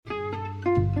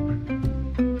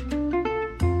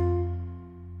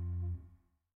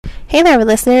Hey there,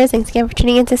 listeners. Thanks again for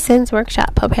tuning into Sin's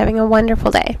Workshop. Hope you're having a wonderful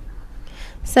day.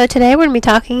 So today we're going to be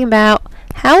talking about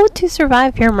How to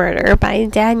Survive Your Murder by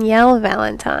Danielle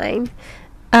Valentine.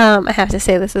 I have to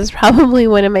say this is probably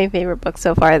one of my favorite books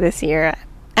so far this year. I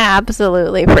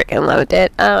absolutely freaking loved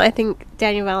it. I think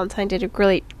Danielle Valentine did a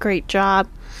great job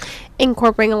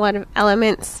incorporating a lot of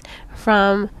elements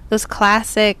from those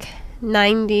classic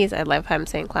 90s. I love how I'm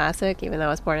saying classic, even though I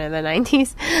was born in the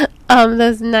 90s.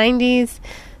 Those 90s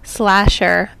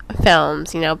slasher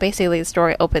films. Basically the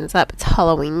story opens up, it's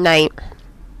Halloween night.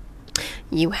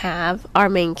 You have our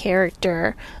main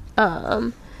character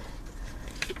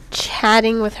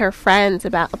chatting with her friends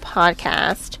about a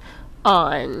podcast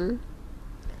on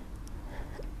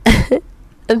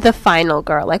the final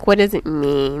girl. Like, what does it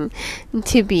mean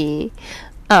to be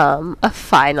a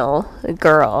final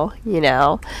girl,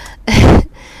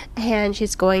 and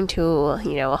she's going to,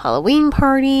 a Halloween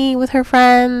party with her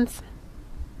friends.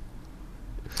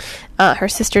 Her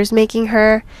sister's making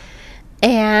her,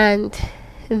 and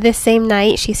this same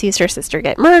night she sees her sister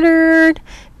get murdered.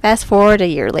 Fast forward a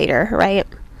year later, right?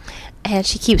 And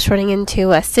she keeps running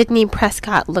into a Sidney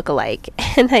Prescott lookalike,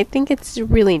 and I think it's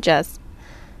really just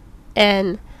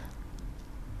an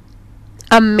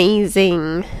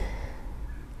amazing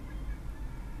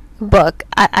book.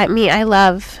 I mean, I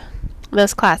love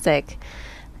those classic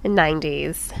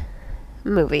 90s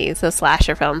movies, those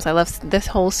slasher films. I love this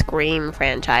whole Scream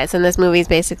franchise, and this novel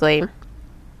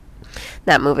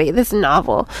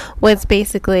was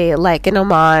basically like an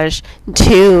homage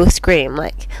to Scream.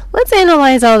 Like, let's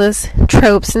analyze all those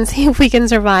tropes and see if we can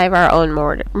survive our own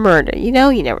murder. You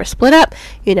never split up,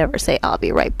 you never say I'll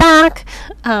be right back.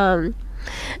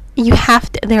 You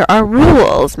have to, there are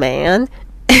rules, man.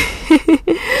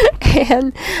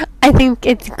 And I think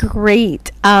it's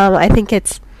great. I think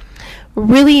it's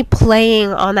really playing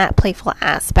on that playful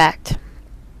aspect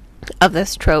of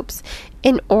those tropes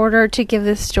in order to give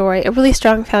this story a really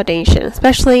strong foundation,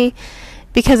 especially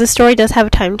because the story does have a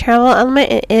time travel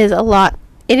element. It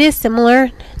is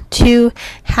similar to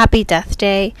Happy Death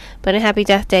Day, but in Happy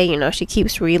Death Day, she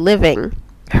keeps reliving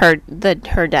her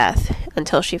death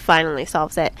until she finally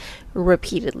solves it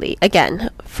repeatedly. Again,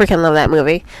 freaking love that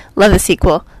movie. Love the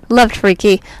sequel. Loved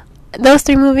Freaky. Those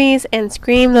three movies and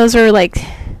Scream, those are like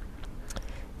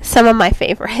some of my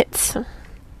favorites.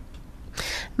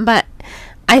 But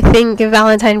I think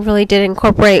Valentine really did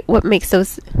incorporate what makes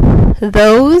those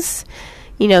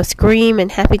Scream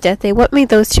and Happy Death Day, what made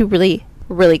those two really,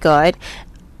 really good.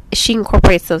 She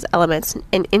incorporates those elements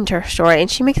into her story, and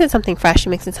she makes it something fresh, she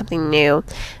makes it something new,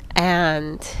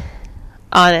 and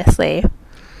honestly,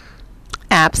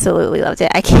 absolutely loved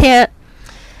it. I can't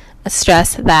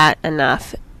stress that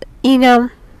enough.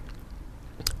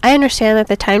 I understand that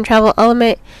the time travel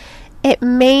element, it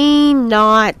may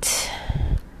not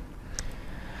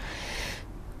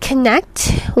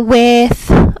connect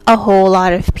with a whole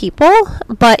lot of people,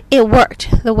 but it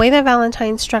worked. The way that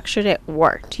Valentine structured it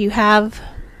worked. You have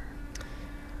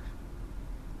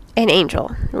an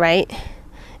angel, right?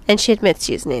 And she admits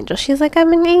she's an angel. She's like,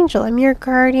 I'm an angel. I'm your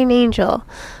guardian angel.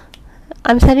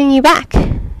 I'm sending you back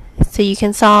so you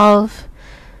can solve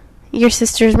your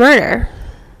sister's murder.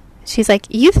 She's like,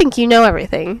 you think you know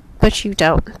everything, but you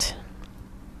don't.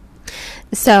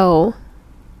 So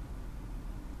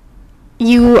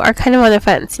you are kind of on the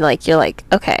fence. You're like,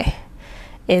 okay,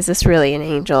 is this really an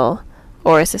angel,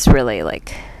 or is this really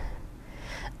like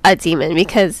a demon?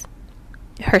 Because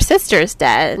her sister's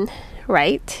dead,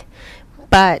 right?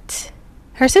 But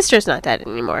her sister's not dead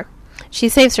anymore. She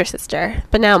saves her sister,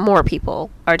 but now more people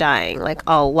are dying, like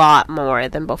a lot more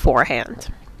than beforehand.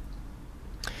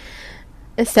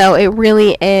 So it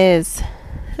really is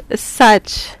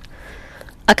such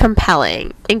a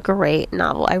compelling and great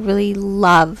novel. I really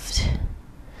loved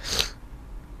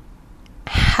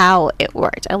how it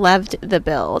worked. I loved the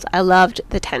build. I loved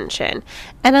the tension.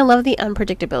 And I love the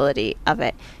unpredictability of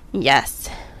it. Yes,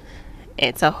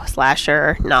 it's a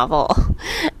slasher novel.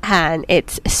 And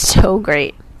it's so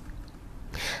great.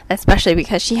 Especially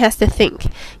because she has to think.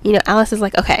 Alice is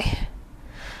like, okay,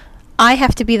 I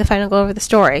have to be the final goal of the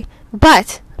story,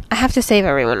 but I have to save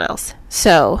everyone else.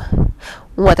 So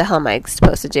what the hell am I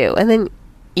supposed to do? And then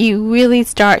she really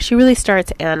starts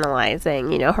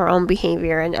analyzing, her own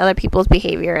behavior and other people's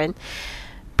behavior, and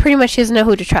pretty much she doesn't know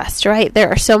who to trust, right? There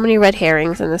are so many red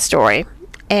herrings in the story,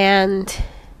 and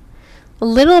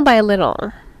little by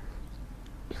little,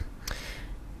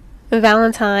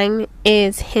 Valentine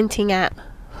is hinting at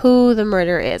who the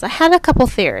murderer is. I had a couple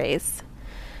theories.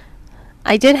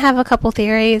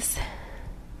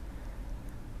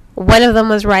 One of them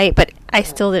was right, but I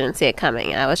still didn't see it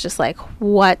coming. I was just like,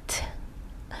 what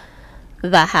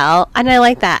the hell. And I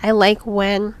like that. I like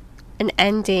when an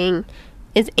ending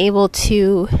is able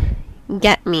to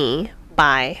get me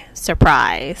by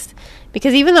surprise.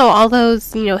 Because even though all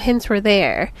those, hints were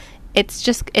there,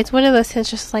 it's one of those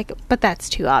hints just like, but that's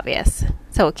too obvious.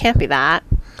 So it can't be that.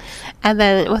 And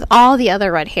then with all the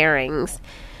other red herrings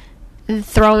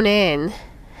thrown in,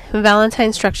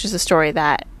 Valentine structures a story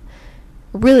that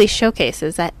really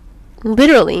showcases that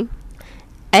literally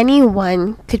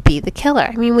anyone could be the killer.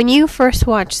 I mean, when you first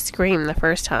watch Scream the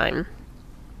first time,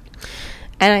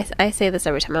 and I say this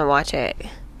every time I watch it,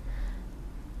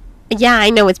 yeah, I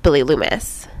know it's Billy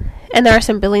Loomis. And there are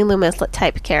some Billy Loomis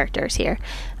type characters here.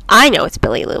 I know it's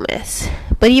Billy Loomis.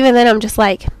 But even then, I'm just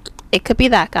like, it could be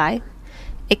that guy.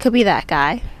 It could be that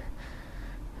guy.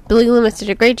 Billy Loomis did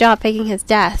a great job faking his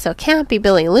death, so it can't be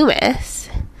Billy Loomis.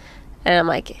 And I'm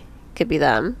like, could be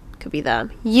them. Could be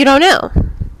them. You don't know.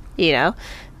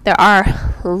 There are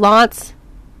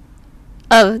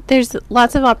there's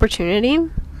lots of opportunity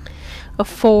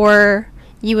for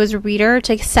you as a reader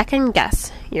to second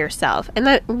guess yourself. And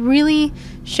that really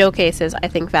showcases, I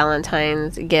think,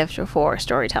 Valentine's gift for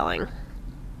storytelling.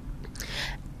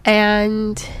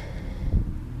 And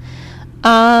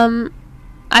I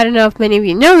don't know if many of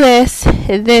you know this.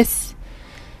 This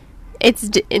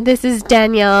is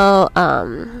Danielle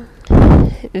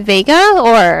Vega,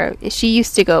 or she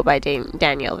used to go by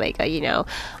Danielle Vega,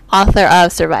 author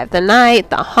of Survive the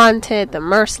Night, The Haunted, The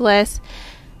Merciless.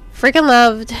 Freaking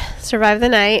loved Survive the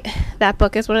Night. That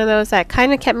book is one of those that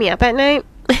kind of kept me up at night,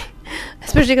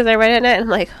 especially because I read it at night and I'm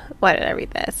like, why did I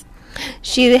read this?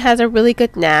 She has a really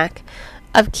good knack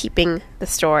of keeping the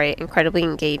story incredibly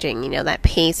engaging. That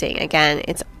pacing, again,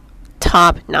 it's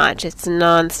top notch. It's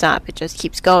non-stop. It just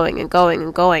keeps going and going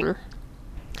and going.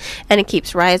 And it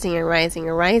keeps rising and rising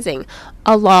and rising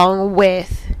along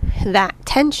with that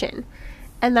tension.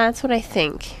 And that's what I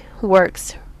think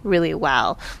works really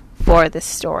well for this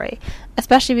story,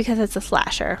 especially because it's a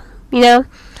slasher. You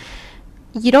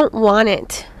don't want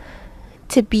it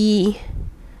to be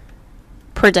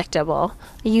predictable.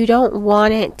 You don't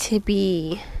want it to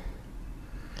be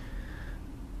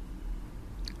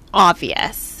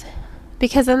obvious,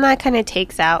 because then that kind of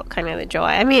takes out kind of the joy.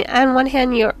 I mean, on one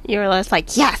hand, you're just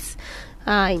like, yes,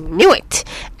 I knew it,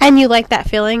 and you like that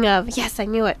feeling of, yes, I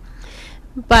knew it,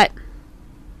 but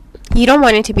you don't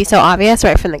want it to be so obvious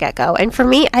right from the get-go. And for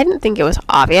me, I didn't think it was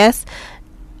obvious.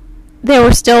 There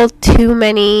were still too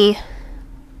many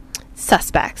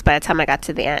suspects by the time I got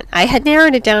to the end. I had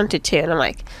narrowed it down to 2, and I'm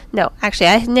like, no, actually,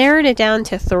 I had narrowed it down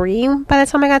to 3 by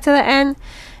the time I got to the end,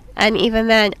 and even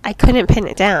then, I couldn't pin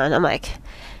it down. I'm like,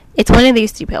 it's one of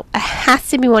these 3 people. It has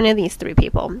to be one of these 3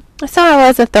 people. So I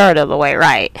was a third of the way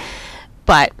right.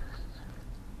 But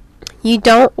you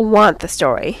don't want the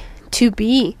story to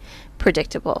be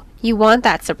predictable. You want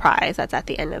that surprise that's at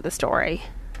the end of the story.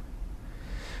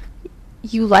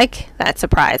 You like that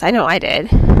surprise. I know I did.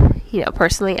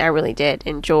 Personally, I really did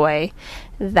enjoy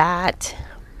that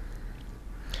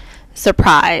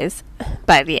surprise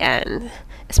by the end.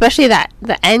 Especially that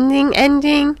the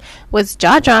ending was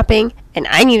jaw-dropping, and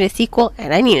I need a sequel,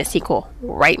 and I need a sequel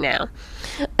right now.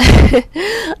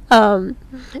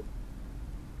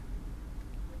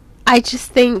 I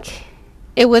just think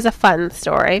it was a fun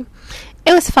story.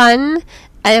 It was fun.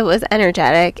 It was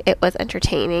energetic. It was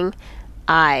entertaining.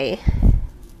 I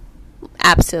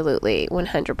absolutely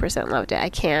 100% loved it.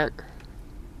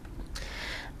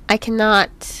 I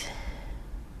cannot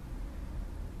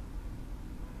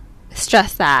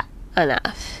stress that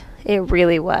enough. It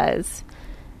really was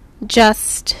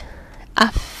just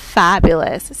a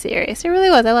fabulous series. It really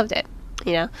was. I loved it.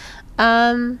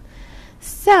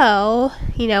 So,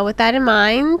 with that in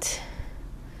mind,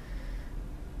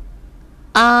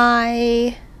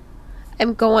 I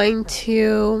am going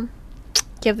to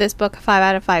give this book a 5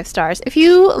 out of 5 stars. If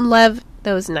you love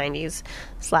those 90s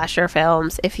slasher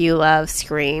films, if you love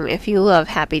Scream, if you love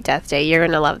Happy Death Day, you're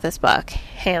going to love this book,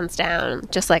 hands down,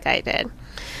 just like I did.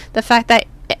 The fact that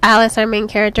Alice, our main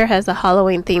character, has the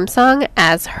Halloween theme song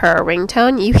as her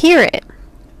ringtone, you hear it.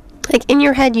 Like, in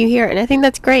your head, you hear it, and I think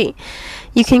that's great.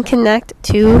 You can connect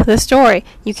to the story.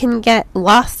 You can get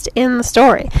lost in the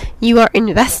story. You are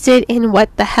invested in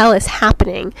what the hell is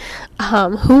happening.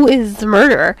 Who is the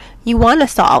murderer? You want to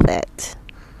solve it.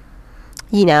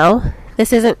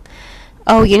 This isn't,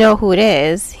 oh, you know who it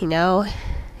is.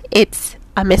 It's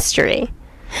a mystery.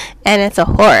 And it's a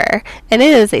horror. And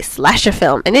it is a slasher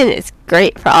film. And it is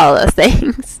great for all those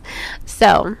things.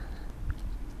 So,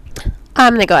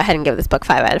 I'm going to go ahead and give this book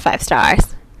 5 out of 5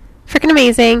 stars. Freaking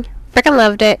amazing. Freaking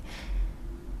loved it.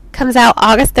 Comes out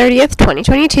August 30th,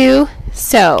 2022.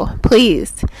 So,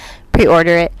 please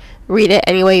pre-order it. read it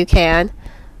any way you can.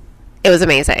 It was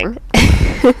amazing.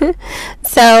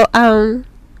 So,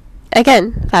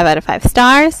 again, 5 out of 5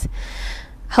 stars.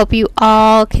 Hope you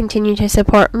all continue to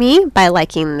support me by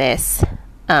liking this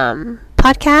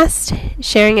podcast,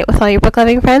 sharing it with all your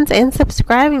book-loving friends, and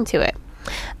subscribing to it.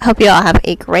 I hope you all have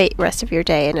a great rest of your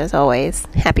day, and as always,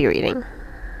 happy reading.